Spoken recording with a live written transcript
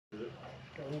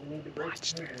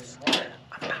Watch this. I'm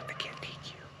about to get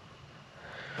DQ.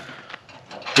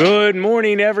 Good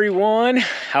morning, everyone.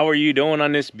 How are you doing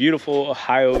on this beautiful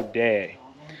Ohio day?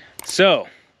 So,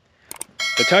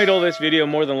 the title of this video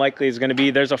more than likely is going to be,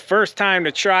 there's a first time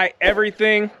to try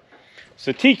everything.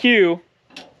 So TQ.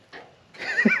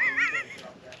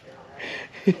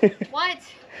 What?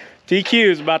 TQ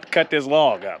is about to cut this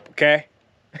log up, okay?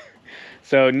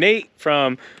 So Nate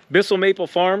from Bissell Maple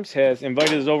Farms has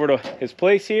invited us over to his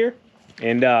place here.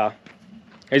 And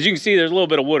as you can see, there's a little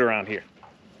bit of wood around here.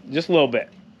 Just a little bit.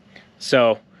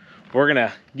 So we're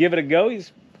gonna give it a go.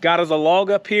 He's got us a log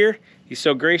up here. He's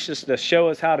so gracious to show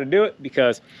us how to do it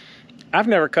because I've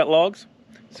never cut logs.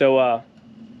 So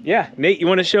yeah, Nate, you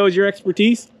wanna show us your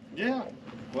expertise? Yeah,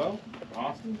 well,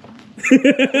 Austin.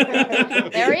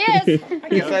 There he is. I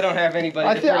guess I don't have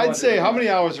anybody. I'd say, how many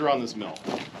hours are on this mill?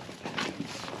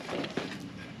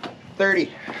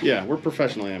 30. Yeah, we're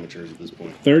professional amateurs at this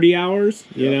point. 30 hours,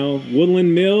 you know,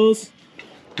 Woodland Mills.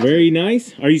 Very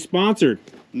nice. Are you sponsored?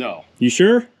 No. You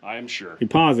sure? I am sure. You're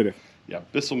positive? Yeah,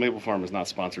 Bissell Maple Farm is not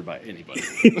sponsored by anybody.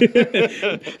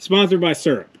 Sponsored by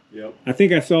syrup. Yep. I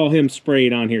think I saw him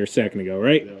sprayed on here a second ago,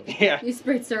 right? Yeah. You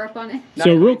sprayed syrup on it?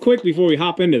 So real quick before we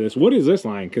hop into this, what is this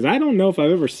line? Because I don't know if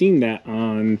I've ever seen that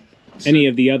on any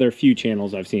of the other few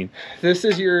channels I've seen. This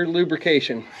is your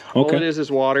lubrication. All Okay. it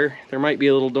is water. There might be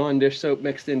a little Dawn dish soap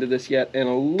mixed into this yet and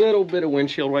a little bit of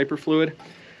windshield wiper fluid.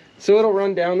 So it'll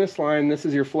run down this line. This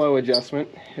is your flow adjustment.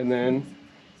 And then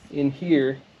in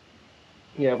here,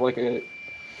 you have like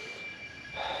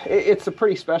it's a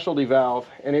pretty specialty valve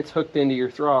and it's hooked into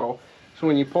your throttle. So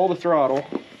when you pull the throttle,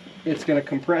 it's going to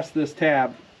compress this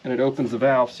tab and it opens the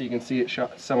valve so you can see it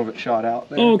some of it shot out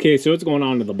there. Oh, okay, so it's going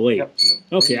on to the blade. Yep.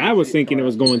 Okay, I was thinking it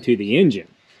was going to the engine.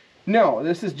 No,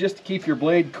 this is just to keep your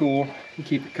blade cool and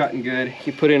keep it cutting good.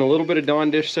 You put in a little bit of Dawn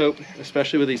dish soap,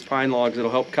 especially with these pine logs, it'll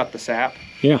help cut the sap.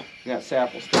 Yeah. And that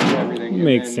sap will stick to everything.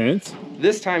 Makes sense.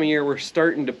 This time of year, we're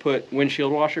starting to put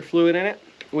windshield washer fluid in it,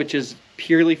 which is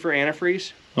purely for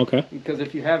antifreeze. Okay. Because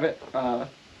if you have it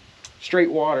straight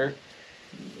water,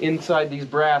 inside these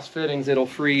brass fittings, it'll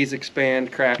freeze,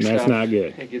 expand, crack stuff. That's not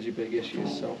good. It gives you big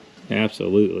issues, so.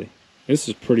 Absolutely. This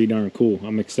is pretty darn cool.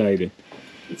 I'm excited.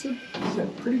 It's a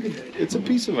pretty good. It's a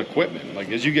piece of equipment. Like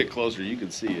as you get closer, you can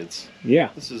see it's. Yeah.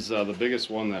 This is the biggest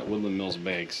one that Woodland Mills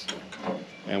makes,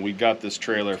 and we got this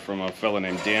trailer from a fella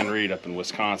named Dan Reed up in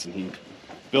Wisconsin. He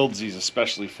builds these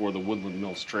especially for the Woodland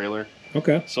Mills trailer.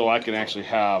 Okay. So I can actually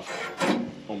have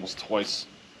almost twice,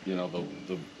 you know,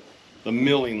 the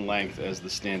milling length as the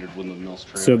standard Woodland Mills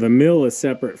trailer. So the mill is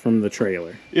separate from the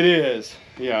trailer. It is,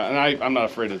 yeah, and I'm not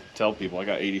afraid to tell people I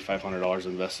got $8,500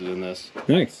 invested in this.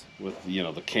 Nice. With, you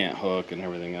know, the cant hook and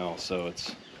everything else, so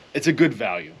it's a good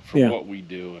value for what we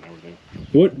do and everything.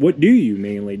 What do you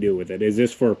mainly do with it? Is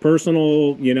this for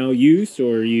personal, you know, use,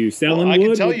 or are you selling wood? I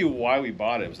can tell you why we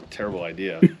bought it. It was a terrible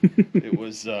idea. It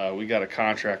was we got a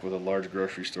contract with a large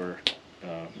grocery store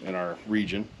in our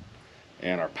region,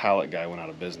 and our pallet guy went out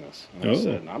of business. And I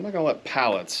said, I'm not going to let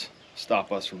pallets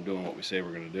stop us from doing what we say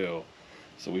we're going to do.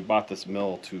 So we bought this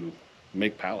mill to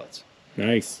make pallets.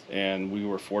 Nice. And we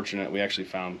were fortunate. We actually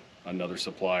found another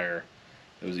supplier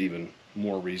that was even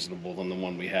more reasonable than the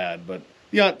one we had. But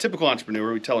yeah, typical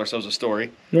entrepreneur, we tell ourselves a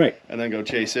story. Right. And then go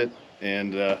chase it.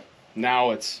 And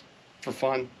now it's for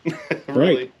fun.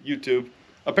 Really. Right. YouTube.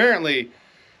 Apparently,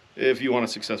 if you want a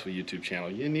successful YouTube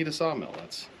channel, you need a sawmill.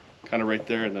 That's kind of right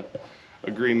there in the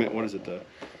agreement. What is it?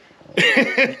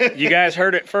 You guys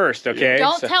heard it first, okay?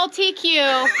 Don't tell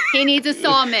TQ he needs a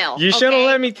sawmill. You should have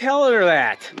let me tell her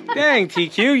that. Dang,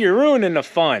 TQ, you're ruining the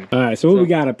fun. All right, so what we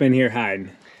got up in here hiding?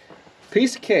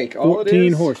 Piece of cake. All 14 it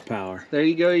is, horsepower. There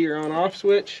you go, your on-off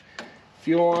switch,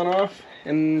 fuel on-off,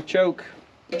 and choke.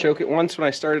 Choke it once when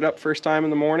I start it up first time in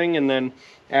the morning, and then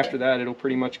after that it'll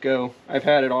pretty much go. I've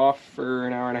had it off for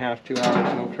an hour and a half, 2 hours,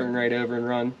 and it'll turn right over and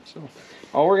run. So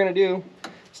all we're gonna do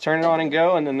is turn it on and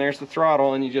go, and then there's the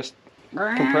throttle, and you just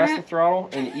compress the throttle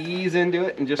and ease into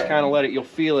it and just kind of let it, you'll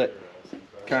feel it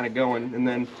kind of going. And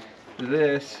then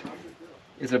this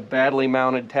is a badly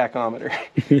mounted tachometer.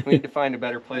 We need to find a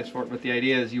better place for it, but the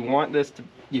idea is you want this to,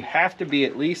 you have to be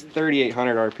at least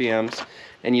 3,800 RPMs,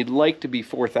 and you'd like to be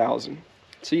 4,000.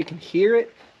 So you can hear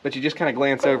it, but you just kind of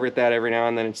glance over at that every now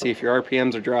and then and see if your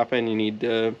RPMs are dropping.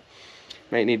 You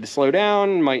might need to slow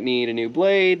down, might need a new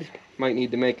blade, might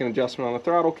need to make an adjustment on the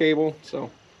throttle cable. So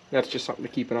that's just something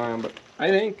to keep an eye on. But I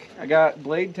think I got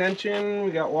blade tension, we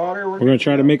got water. We're gonna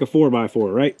try to make a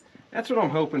 4x4, right? That's what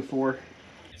I'm hoping for.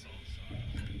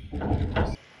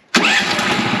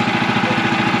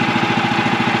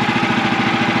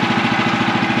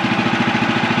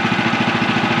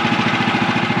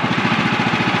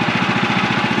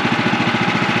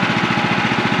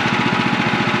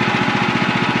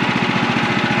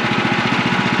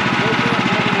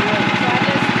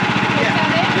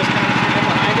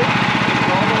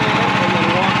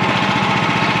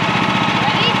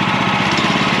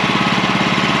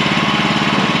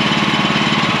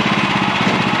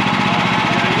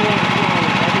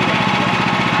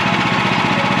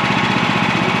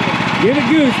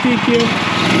 goose, TQ.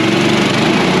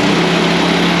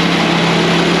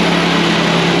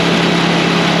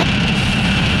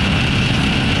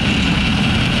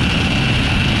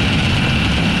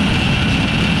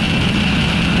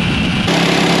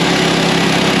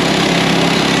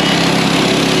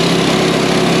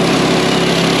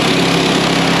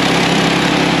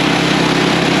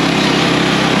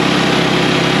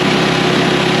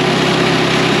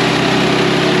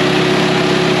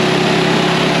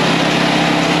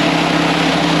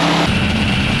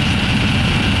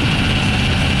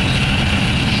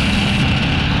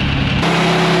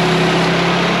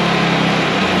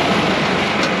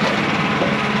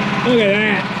 Look at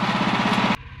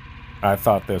that. I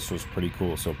thought this was pretty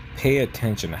cool. So pay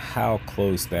attention to how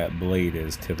close that blade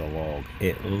is to the log.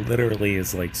 It literally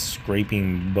is like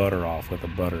scraping butter off with a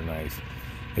butter knife.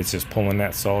 It's just pulling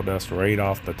that sawdust right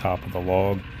off the top of the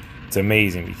log. It's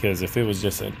amazing, because if it was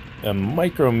just a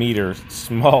micrometer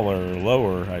smaller or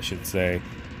lower, I should say,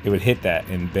 it would hit that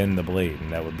and bend the blade,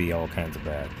 and that would be all kinds of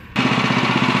bad.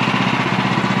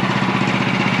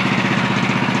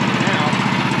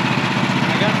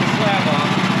 Got the slab on.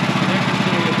 The next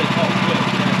thing is what they call flip.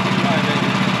 That's two live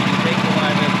edges. You take the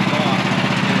live edges off,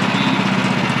 and it'll be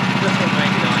this one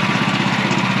might be on.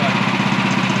 But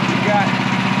we've got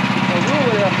a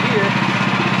ruler up here.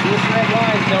 So this red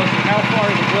line tells you how far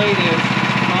the blade is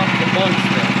off the bunk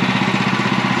stick.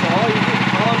 So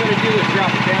all I'm going to do is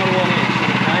drop it down 1 inch. So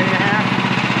it's 9.5.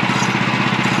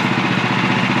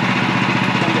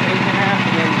 Come to 8.5,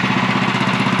 and then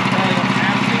probably don't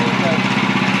have to, but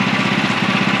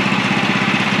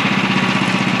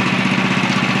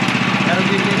that'll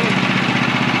be the end.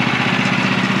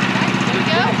 There we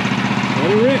go.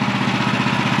 Let it rip.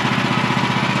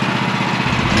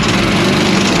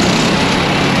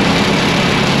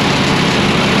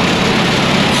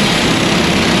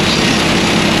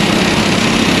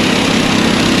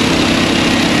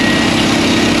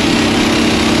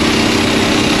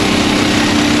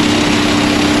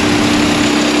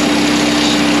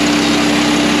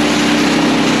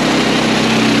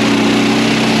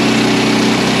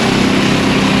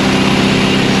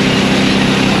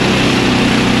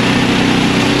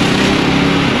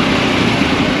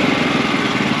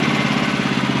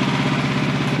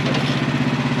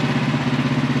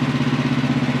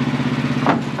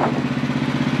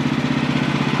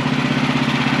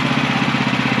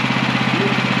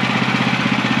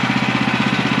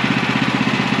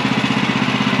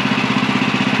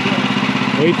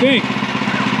 What do you think?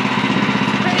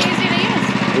 Pretty easy to use.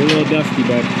 We're a little dusty,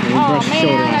 but we'll Oh brush the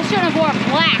shoulder man, I off. should have wore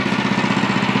black.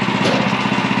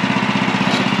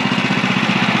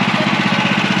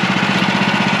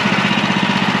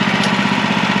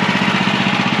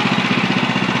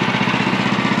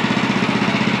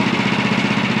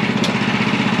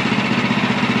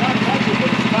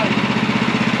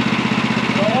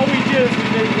 So all we did is we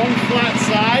made one flat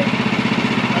side.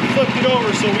 I flipped it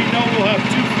over so we know we'll have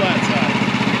two flat sides.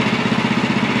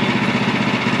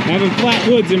 Having flat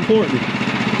wood's important.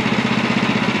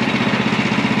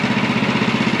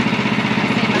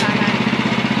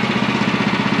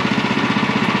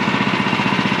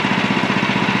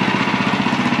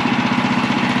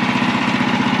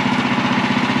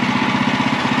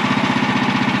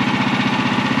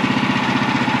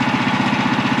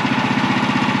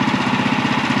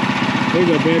 There you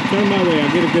go, babe. Turn my way.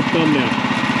 I'll get a good thumbnail.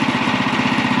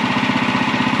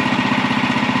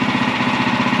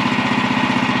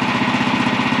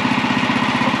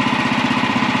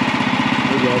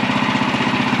 There you go.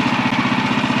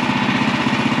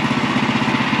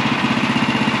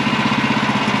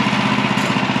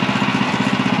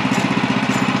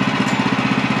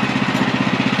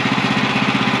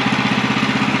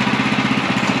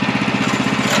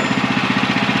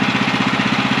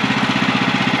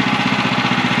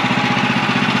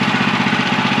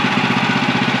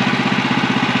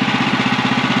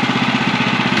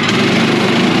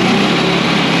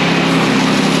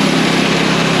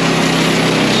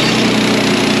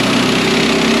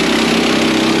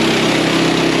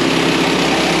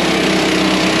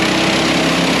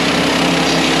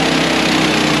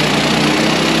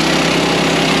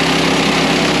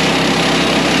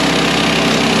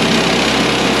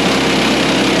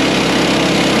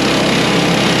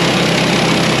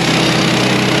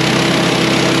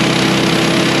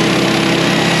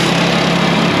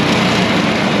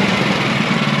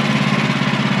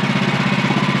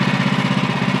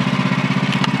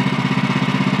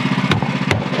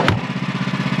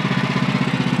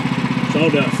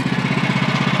 Sawdust.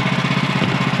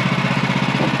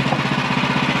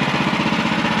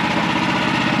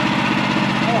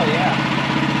 oh yeah.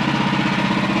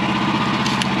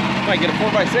 might get a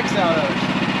 4x6 out of it.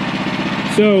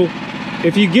 So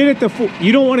if you get it to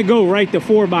you don't want to go right to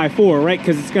 4x4, right?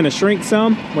 Because it's going to shrink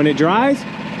some when it dries.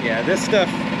 Yeah, this stuff,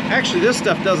 actually this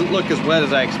stuff doesn't look as wet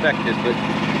as I expected, but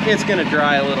it's going to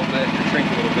dry a little bit, or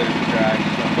shrink a little bit as it dries.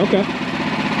 So. Okay. What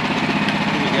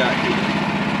do we got here?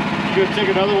 You gonna take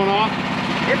another one off?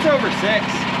 It's over 6.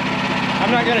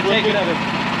 I'm not going to take another.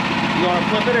 You want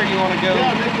to flip it or you want to go?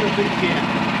 Yeah, make it a big can.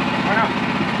 Why not?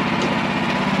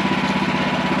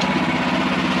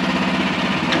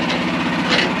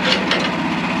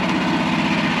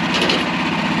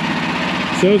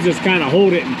 So those just kind of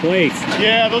hold it in place.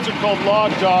 Yeah, those are called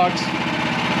log dogs.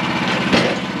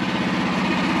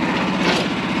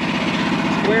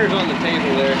 Squares on the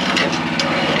table there.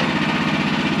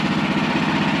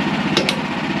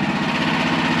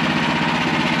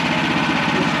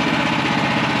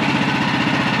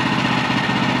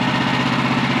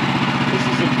 This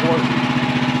is important.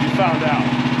 You found out.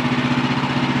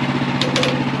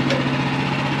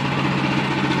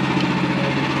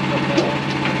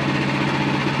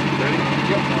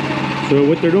 So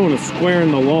what they're doing is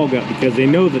squaring the log up because they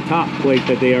know the top plate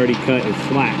that they already cut is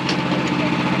flat.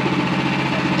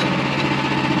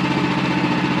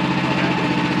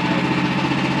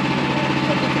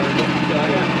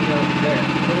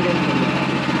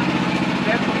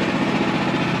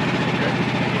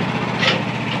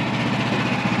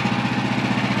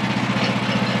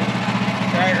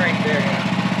 Right there.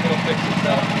 It'll fix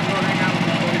itself.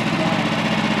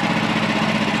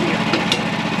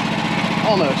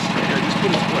 Almost. Here, just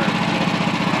put a square.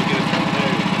 I'll get it from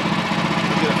there.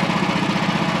 I'll get it.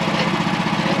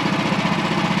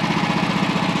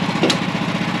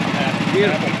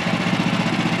 Beautiful.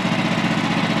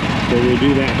 So we'll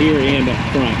do that here and up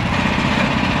front.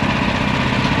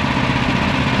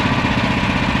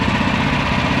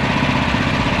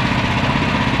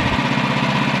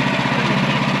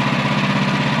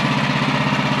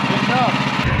 Good enough.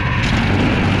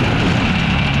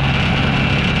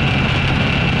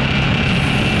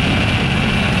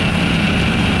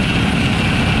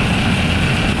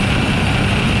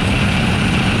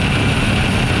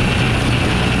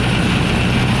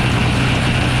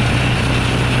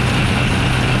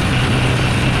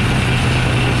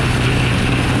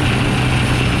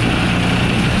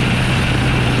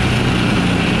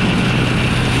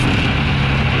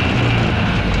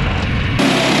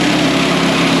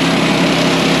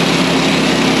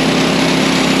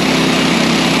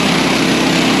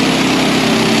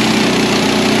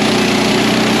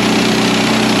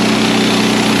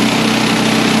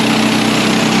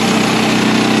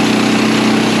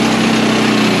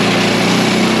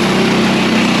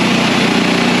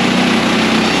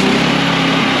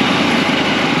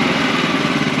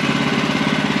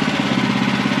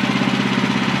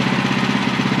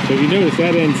 So if you notice,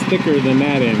 that end's thicker than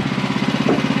that end.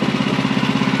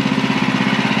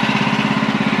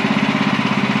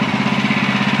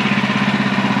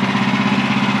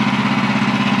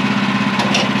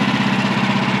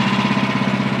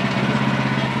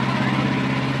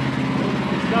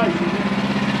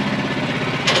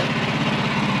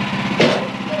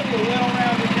 Maybe a little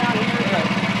rounded down here, but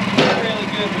not really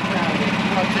good with rounding.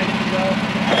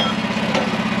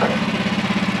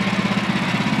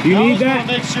 Do you I need always that? want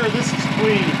to make sure this is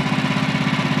clean.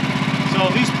 So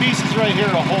these pieces right here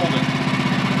will hold it.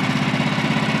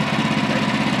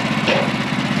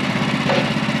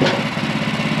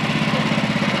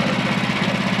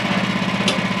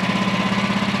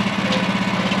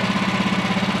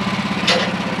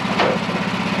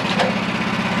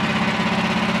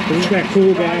 Isn't that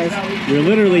cool, guys? You're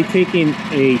literally taking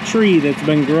a tree that's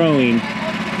been growing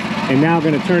and now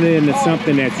going to turn it into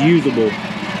something that's usable.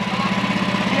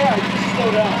 Yeah, you just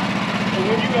slow down. And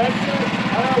when you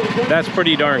exit, That's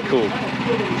pretty darn cool.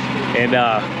 And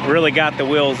really got the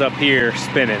wheels up here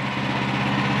spinning.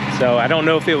 So I don't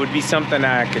know if it would be something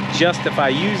I could justify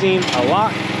using a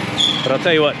lot, but I'll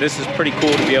tell you what, this is pretty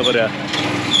cool to be able to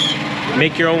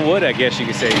make your own wood, I guess you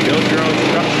could say. Build your own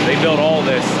structure. They built all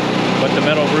this, but the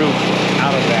metal roof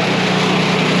out of that.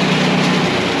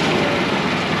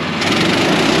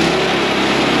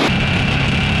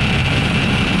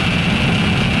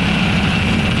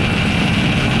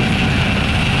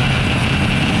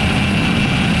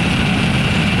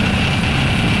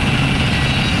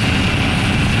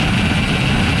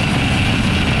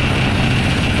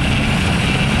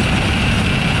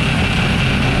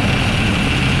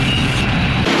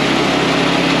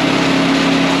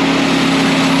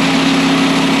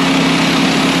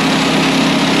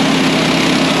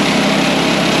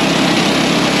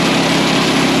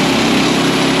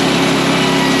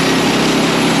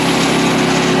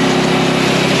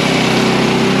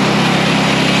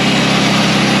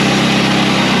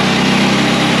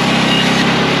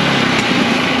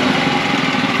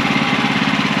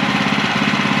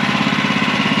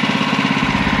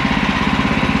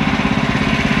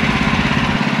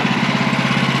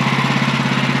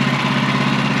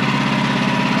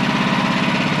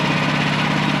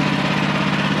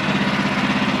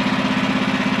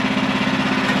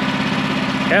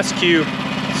 SQ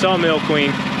Sawmill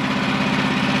Queen.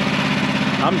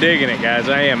 I'm digging it, guys.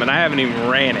 I am, and I haven't even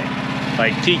ran it.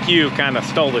 Like, TQ kind of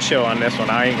stole the show on this one,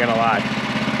 I ain't gonna lie.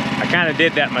 I kind of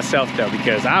did that myself though,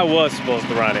 because I was supposed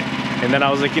to run it. And then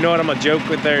I was like, you know what, I'm gonna joke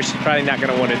with her. She's probably not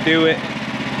gonna want to do it.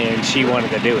 And she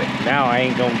wanted to do it. Now I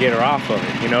ain't gonna get her off of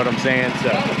it, you know what I'm saying? So,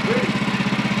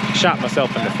 shot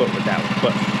myself in the foot with that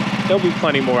one. But there'll be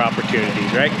plenty more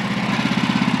opportunities, right?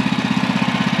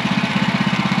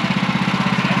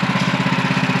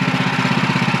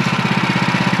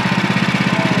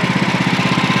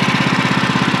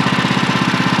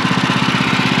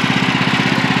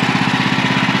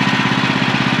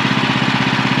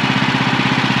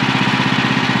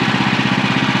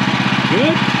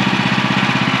 Good.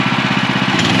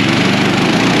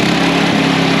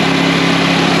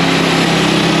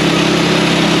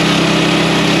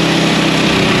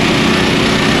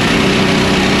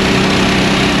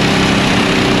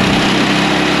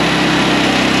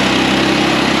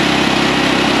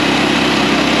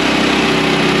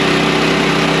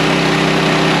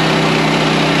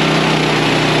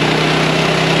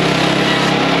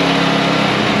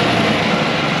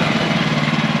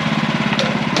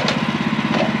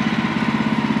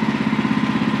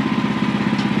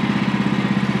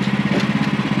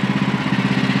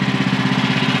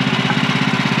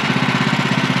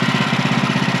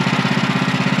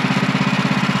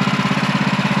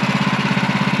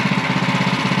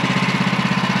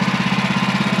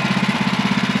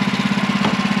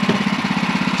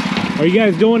 Are you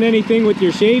guys doing anything with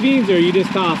your shavings, or are you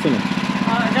just tossing them?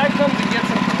 A guy comes and gets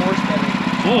them for horse bedding.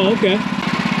 Oh, okay.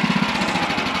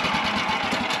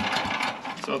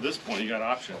 So at this point, you got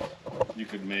options. You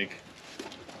could make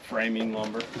framing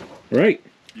lumber. Right.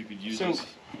 You could use So- this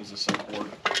as a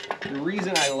support. The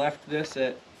reason I left this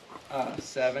at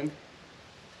 7,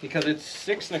 because it's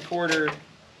 6 1/4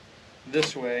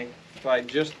 this way. If I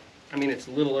just, I mean, it's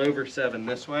a little over 7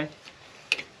 this way,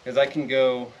 because I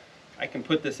can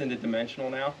put this into dimensional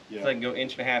now. Yeah. So I can go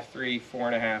 1.5", 3,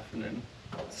 4.5, and then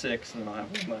 6, and then I'll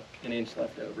have an inch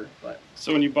left over. But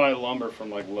So when you buy lumber from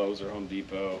like Lowe's or Home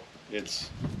Depot, it's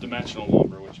dimensional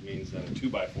lumber, which means that a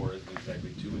 2x4 isn't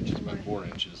exactly 2 inches by 4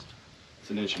 inches. It's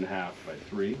 1.5 inches by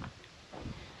 3.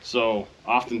 So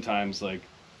oftentimes, like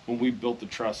when we built the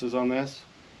trusses on this,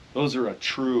 those are a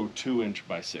true 2"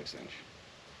 by 6".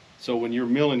 So when you're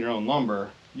milling your own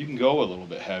lumber, you can go a little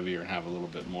bit heavier and have a little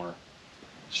bit more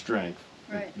strength.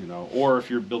 Right. You know, or if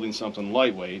you're building something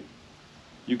lightweight,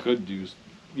 you could do,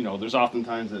 you know, there's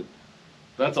oftentimes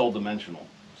that's all dimensional.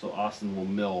 So Austin will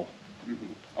mill.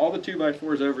 all the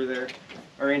 2x4s over there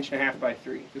are 1.5" by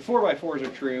 3. The 4x4s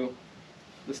are true.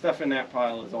 The stuff in that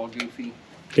pile is all goofy.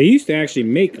 They used to actually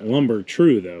make lumber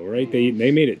true though, right? They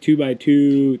made it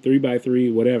 2x2,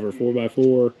 3x3, whatever,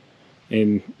 4x4,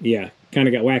 and yeah, kind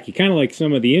of got wacky. Kind of like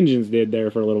some of the engines did there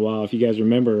for a little while. If you guys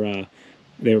remember,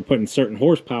 they were putting certain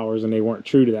horsepowers and they weren't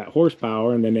true to that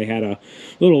horsepower, and then they had a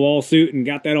little lawsuit and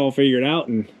got that all figured out,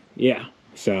 and yeah,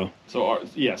 so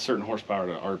Yeah, certain horsepower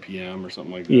to RPM or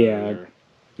something like that. Yeah. or-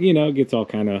 you know, it gets all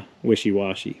kind of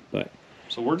wishy-washy, but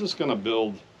So we're just gonna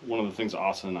build, one of the things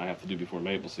Austin and I have to do before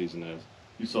maple season is,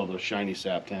 you saw those shiny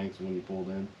sap tanks when you pulled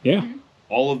in? yeah.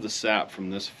 All of the sap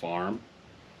from this farm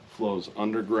flows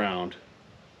underground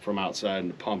from outside in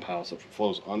the pump house. It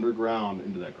flows underground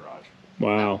into that garage.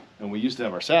 Wow. And we used to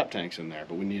have our sap tanks in there,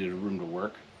 but we needed a room to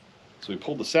work. So we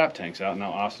pulled the sap tanks out, and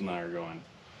now Austin and I are going,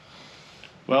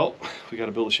 well, we got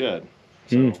to build a shed.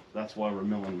 So that's why we're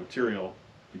milling material,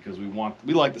 because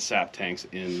we like the sap tanks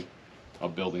in a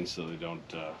building so they don't,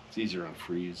 it's easier on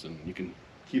freeze, and you can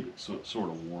keep it sort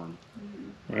of warm.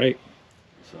 Right.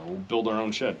 So we'll build our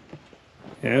own shed.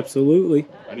 Absolutely.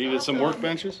 I needed some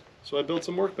workbenches, so I built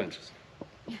some workbenches.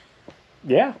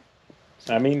 Yeah.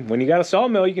 I mean, when you got a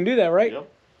sawmill, you can do that, right? Yep.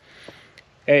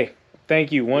 Hey,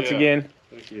 thank you once Yeah. again.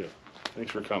 Thank you.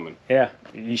 Thanks for coming. Yeah.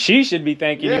 She should be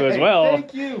thanking you as well.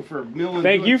 Thank you for milling.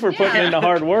 Thank you for putting in the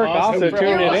hard work, Awesome. also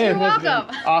tuning You're in.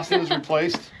 welcome. Austin is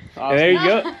replaced. And there you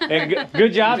go. And good job,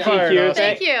 Good job, TQ. Austin.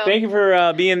 Thank you. Thank you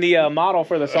for being the model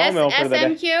for the sawmill for the day.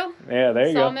 SMQ, Yeah, there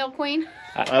you go. Sawmill Queen.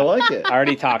 I like it. I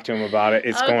already talked to him about it.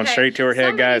 It's going Okay. straight to her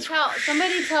head, guys.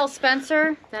 Somebody tell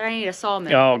Spencer that I need a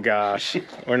sawmill. Oh gosh,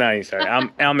 we're not even sorry.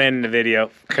 I'm ending the video.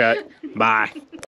 Cut. Bye.